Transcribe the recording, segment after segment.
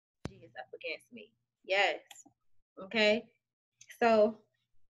up against me. Yes. Okay. So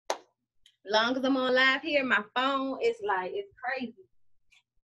long as I'm on live here, my phone is like, it's crazy.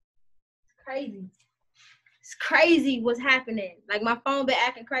 It's crazy. It's crazy what's happening. Like, my phone been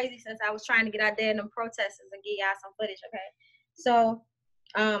acting crazy since I was trying to get out there in them protesters and get y'all some footage, okay? So,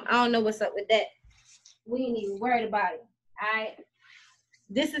 I don't know what's up with that. We ain't even worried about it, all right?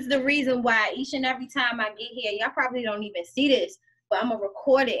 This is the reason why each and every time I get here, y'all probably don't even see this, but I'm going to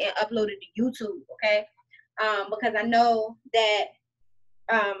record it and upload it to YouTube, okay? Because I know that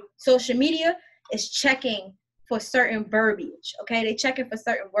social media is checking for certain verbiage, okay? They checking for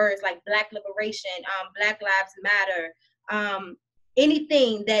certain words like Black liberation, Black Lives Matter,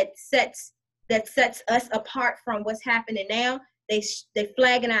 anything that sets us apart from what's happening now. They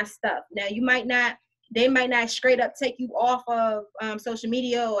flagging our stuff. Now they might not straight up take you off of social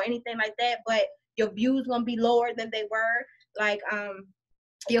media or anything like that, but your views gonna be lower than they were. Like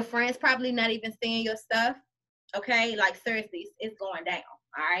your friends probably not even seeing your stuff. Okay, like seriously, it's going down.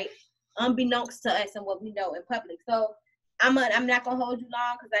 All right, unbeknownst to us and what we know in public. So I'm not gonna hold you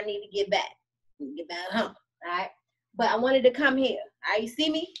long because I need to get back home. All right, but I wanted to come here. All right, you see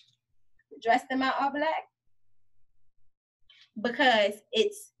me dressed in my all black because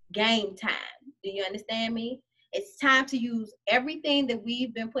it's game time. Do you understand me? It's time to use everything that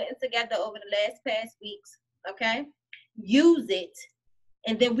we've been putting together over the past weeks. Okay, use it.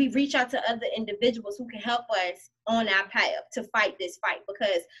 And then we reach out to other individuals who can help us on our path to fight this fight,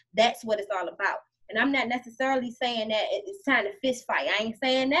 because that's what it's all about. And I'm not necessarily saying that it's time to fist fight. I ain't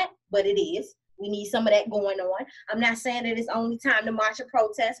saying that, but it is. We need some of that going on. I'm not saying that it's only time to march and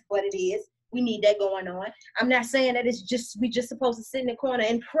protest, but it is. We need that going on. I'm not saying that we just supposed to sit in the corner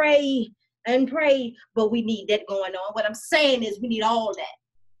and pray, but we need that going on. What I'm saying is we need all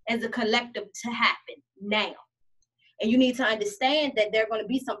that as a collective to happen now. And you need to understand that there are going to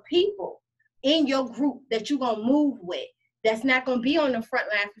be some people in your group that you're going to move with that's not going to be on the front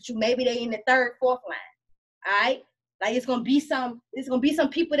line with you. Maybe they in the third, fourth line. All right? Like it's going to be some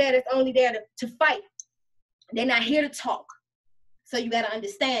people there that's only there to fight. They're not here to talk. So you got to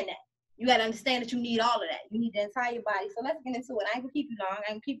understand that. You got to understand that you need all of that. You need the entire body. So let's get into it. I ain't going to keep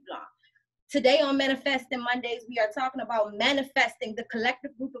you long. Today on Manifesting Mondays, we are talking about manifesting the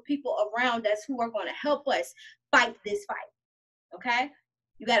collective group of people around us who are going to help us fight this fight, okay?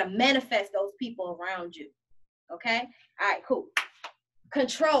 You got to manifest those people around you, okay? All right, cool.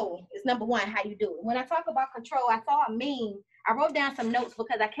 Control is number one, how you do it. When I talk about control, I saw a meme. I wrote down some notes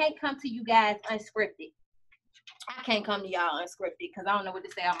because I can't come to you guys unscripted. I can't come to y'all unscripted because I don't know what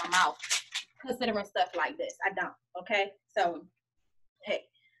to say out my mouth considering stuff like this. I don't, okay? So, hey,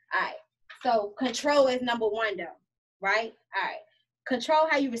 all right. So control is number one though, right? All right. Control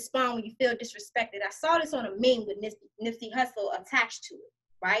how you respond when you feel disrespected. I saw this on a meme with Nipsey Hussle attached to it,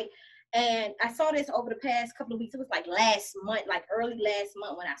 right? And I saw this over the past couple of weeks. It was like last month, like early last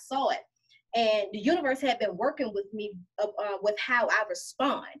month when I saw it. And the universe had been working with me with how I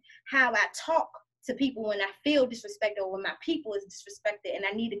respond, how I talk to people when I feel disrespected or when my people is disrespected and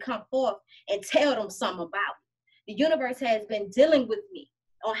I need to come forth and tell them something about it. The universe has been dealing with me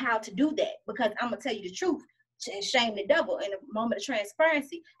on how to do that, because I'm gonna tell you the truth and shame the devil in a moment of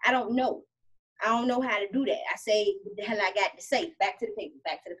transparency. I don't know how to do that. I say what the hell I got to say. Back to the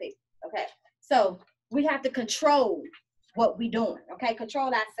paper. Okay, so we have to control what we doing. Okay,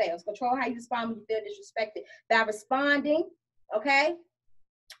 control ourselves. Control how you respond when you feel disrespected by responding. Okay,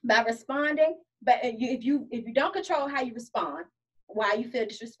 by responding. But if you don't control how you respond while you feel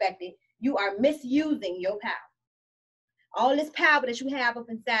disrespected, you are misusing your power. All this power that you have up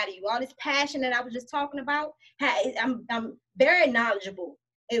inside of you, all this passion that I was just talking about, I'm very knowledgeable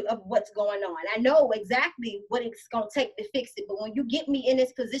of what's going on. I know exactly what it's going to take to fix it. But when you get me in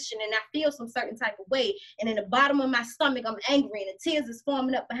this position and I feel some certain type of way, and in the bottom of my stomach, I'm angry and the tears is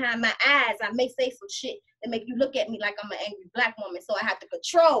forming up behind my eyes, I may say some shit that make you look at me like I'm an angry Black woman. So I have to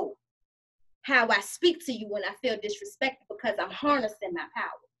control how I speak to you when I feel disrespected, because I'm harnessing my power.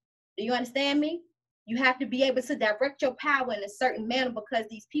 Do you understand me? You have to be able to direct your power in a certain manner, because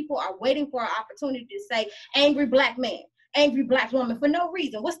these people are waiting for an opportunity to say, angry Black man, angry Black woman, for no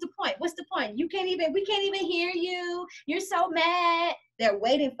reason. What's the point? We can't even hear you. You're so mad. They're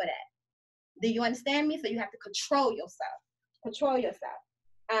waiting for that. Do you understand me? So you have to control yourself. Control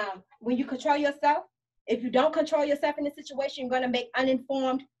yourself. When you control yourself, if you don't control yourself in this situation, you're going to make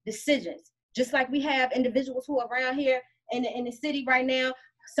uninformed decisions. Just like we have individuals who are around here in the city right now.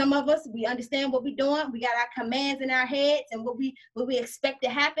 Some of us, we understand what we're doing. We got our commands in our heads and what we expect to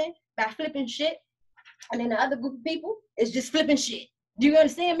happen by flipping shit. And then the other group of people is just flipping shit. Do you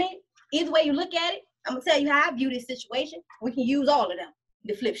understand me? Either way you look at it, I'm going to tell you how I view this situation. We can use all of them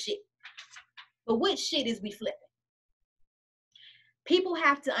to flip shit. But which shit is we flipping? People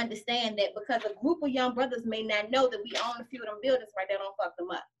have to understand that because a group of young brothers may not know that we own a few of them buildings right there, don't fuck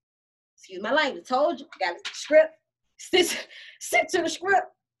them up. Excuse my language. Told you, got a script. Stick to the script.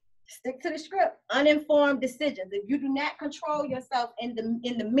 Stick to the script. Uninformed decisions. If you do not control yourself in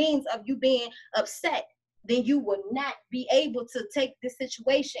the means of you being upset, then you will not be able to take this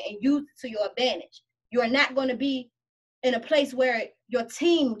situation and use it to your advantage. You are not going to be in a place where your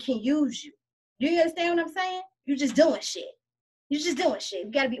team can use you. Do you understand what I'm saying? You're just doing shit. You're just doing shit.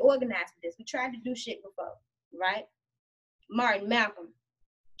 We got to be organized with this. We tried to do shit before, right? Martin, Malcolm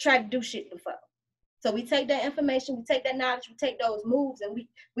tried to do shit before. So we take that information, we take that knowledge, we take those moves, and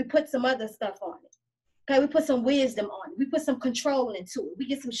we put some other stuff on it. Okay, we put some wisdom on it. We put some control into it. We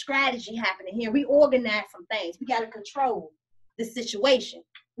get some strategy happening here. We organize some things. We got to control the situation.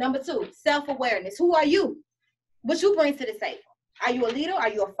 Number 2, self-awareness. Who are you? What you bring to the table? Are you a leader? Are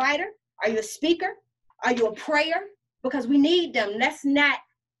you a fighter? Are you a speaker? Are you a prayer? Because we need them. Let's not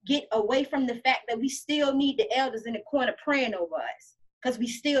get away from the fact that we still need the elders in the corner praying over us. Because we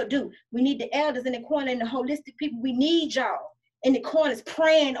still do. We need the elders in the corner and the holistic people. We need y'all in the corners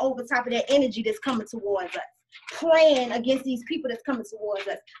praying over top of that energy that's coming towards us. Praying against these people that's coming towards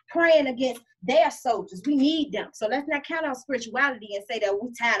us. Praying against their soldiers. We need them. So let's not count on spirituality and say that we're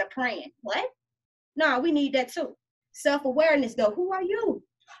tired of praying. What? No, we need that too. Self-awareness though. Who are you?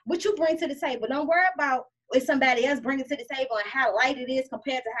 What you bring to the table. Don't worry about what somebody else brings to the table and how light it is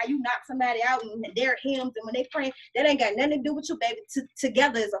compared to how you knock somebody out and their hymns and when they pray. That ain't got nothing to do with you, baby.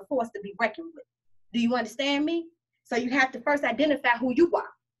 Together is a force to be reckoned with. Do you understand me? So you have to first identify who you are.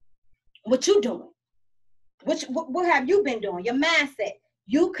 What you doing. What have you been doing? Your mindset.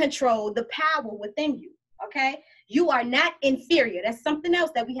 You control the power within you. Okay? You are not inferior. That's something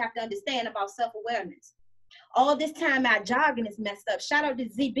else that we have to understand about self-awareness. All this time our jogging is messed up. Shout out to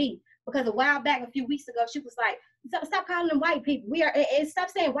ZB. Because a while back, a few weeks ago, she was like, stop calling them white people. And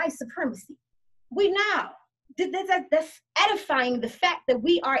stop saying white supremacy. We know. That's edifying the fact that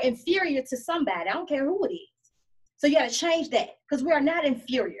we are inferior to somebody. I don't care who it is. So you got to change that because we are not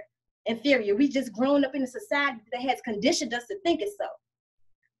inferior. We just grown up in a society that has conditioned us to think it's so.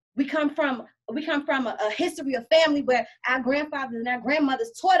 We come from a history of family where our grandfathers and our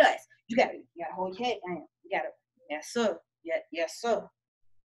grandmothers taught us, you gotta hold your head down. You gotta, yes, sir. Yes, sir.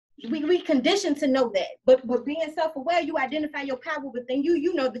 We conditioned to know that, but being self-aware, you identify your power within you.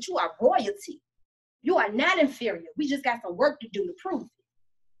 You know that you are royalty. You are not inferior. We just got some work to do to prove it.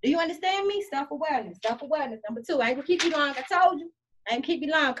 Do you understand me? Self-awareness. Number 2, I ain't gonna keep you long. I told you, I ain't keep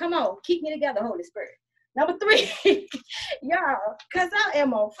you long. Come on, keep me together, Holy Spirit. Number 3, y'all, cause I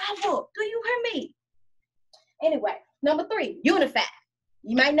am on fire. Do you hear me? Anyway, number 3, unify.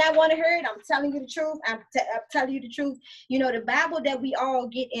 You might not want to hear it. I'm telling you the truth. I'm telling you the truth. You know, the Bible that we all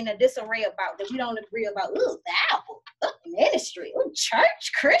get in a disarray about, that we don't agree about. Ooh, Bible, ministry, ooh,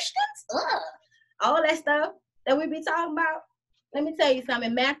 church, Christians, all that stuff that we be talking about. Let me tell you something.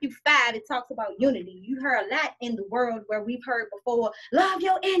 In Matthew 5, it talks about unity. You heard a lot in the world where we've heard before, love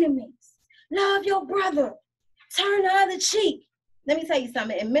your enemies, love your brother, turn the other cheek. Let me tell you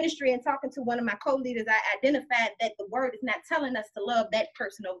something. In ministry and talking to one of my co-leaders, I identified that the word is not telling us to love that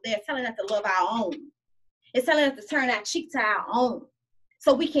person over there. It's telling us to love our own. It's telling us to turn our cheek to our own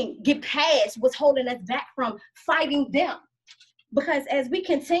so we can get past what's holding us back from fighting them. Because as we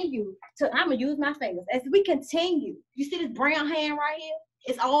continue to, I'm going to use my fingers. As we continue, you see this brown hand right here?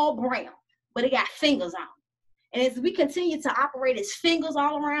 It's all brown, but it got fingers on it. And as we continue to operate as fingers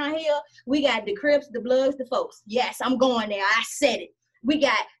all around here, we got the Crips, the Bloods, the folks. Yes, I'm going there. I said it. We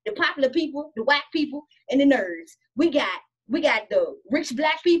got the popular people, the whack people, and the nerds. We got the rich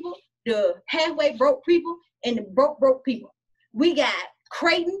black people, the halfway broke people, and the broke people. We got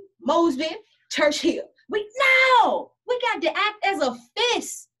Creighton, Mosby, Church Hill. We got to act as a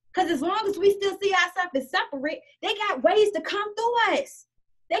fist. Because as long as we still see ourselves as separate, they got ways to come through us.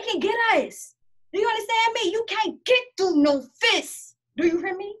 They can get us. Do you understand me? You can't get through no fists. Do you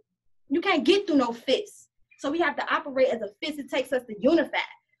hear me? You can't get through no fists. So we have to operate as a fist. It takes us to unify.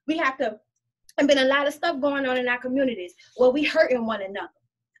 We have to, and been a lot of stuff going on in our communities where we hurting one another.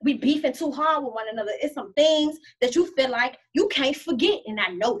 We beefing too hard with one another. It's some things that you feel like you can't forget, and I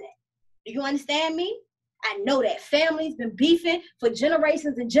know that. Do you understand me? I know that. Families been beefing for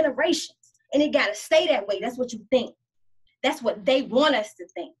generations and generations, and it got to stay that way. That's what you think. That's what they want us to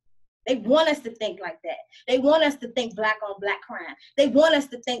think. They want us to think like that. They want us to think black on black crime. They want us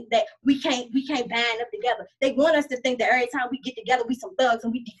to think that we can't band up together. They want us to think that every time we get together, we some thugs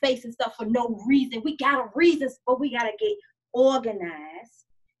and we defacing stuff for no reason. We got a reason, but we got to get organized,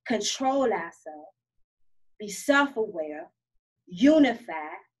 control ourselves, be self-aware,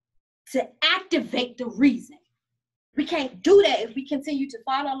 unify, to activate the reason. We can't do that if we continue to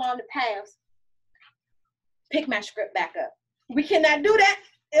follow along the paths. Pick my script back up. We cannot do that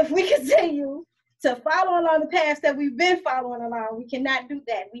if we continue to follow along the paths that we've been following along. We cannot do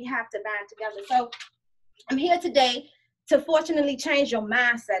that. We have to bind together. So I'm here today to fortunately change your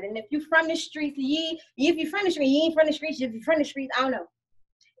mindset. And if you're from the streets, if you're from the streets, you ain't from the streets. If you're from the streets, I don't know.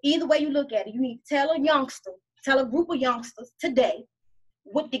 Either way you look at it, you need to tell a group of youngsters today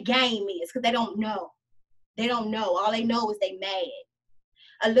what the game is, because they don't know. They don't know. All they know is they mad.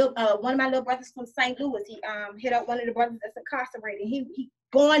 One of my little brothers from St. Louis, he hit up one of the brothers that's incarcerated. He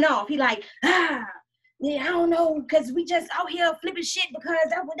going off. He like, yeah, I don't know, because we just out here flipping shit because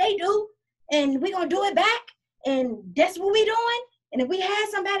that's what they do, and we gonna do it back, and that's what we doing. And if we had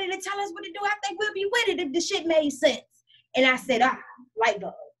somebody to tell us what to do, I think we'll be with it if the shit made sense. And I said, light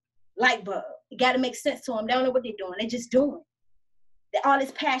bulb. It got to make sense to them. They don't know what they're doing. They just doing. All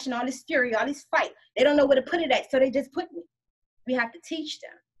this passion, all this fury, all this fight. They don't know where to put it at, so they just put it. We have to teach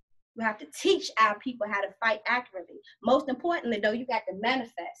them. We have to teach our people how to fight accurately. Most importantly, though, you got to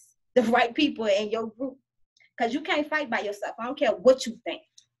manifest the right people in your group, because you can't fight by yourself. I don't care what you think.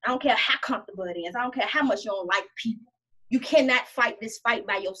 I don't care how comfortable it is. I don't care how much you don't like people. You cannot fight this fight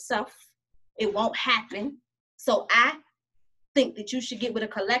by yourself. It won't happen. So I think that you should get with a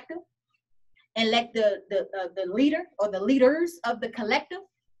collective and let the leader or the leaders of the collective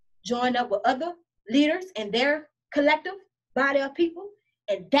join up with other leaders and their collective body of people.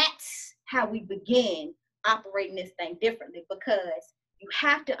 And that's how we begin operating this thing differently, because you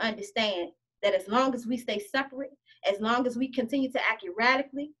have to understand that as long as we stay separate, as long as we continue to act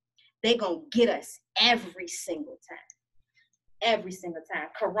erratically, they're going to get us every single time. Every single time.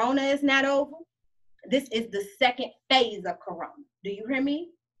 Corona is not over. This is the second phase of Corona. Do you hear me?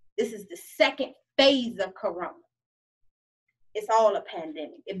 This is the second phase of Corona. It's all a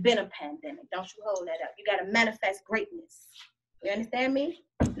pandemic. It's been a pandemic. Don't you hold that up. You got to manifest greatness. You understand me?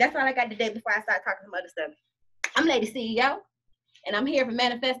 That's all I got today before I start talking some other stuff. I'm Lady CEO, and I'm here for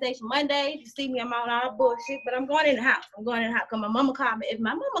Manifestation Monday. You see me, I'm on all bullshit, but I'm going in the house. I'm going in the house because my mama called me. If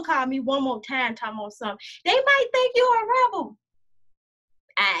my mama called me one more time talking on something, they might think you're a rebel.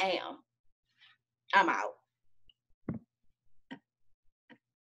 I am. I'm out.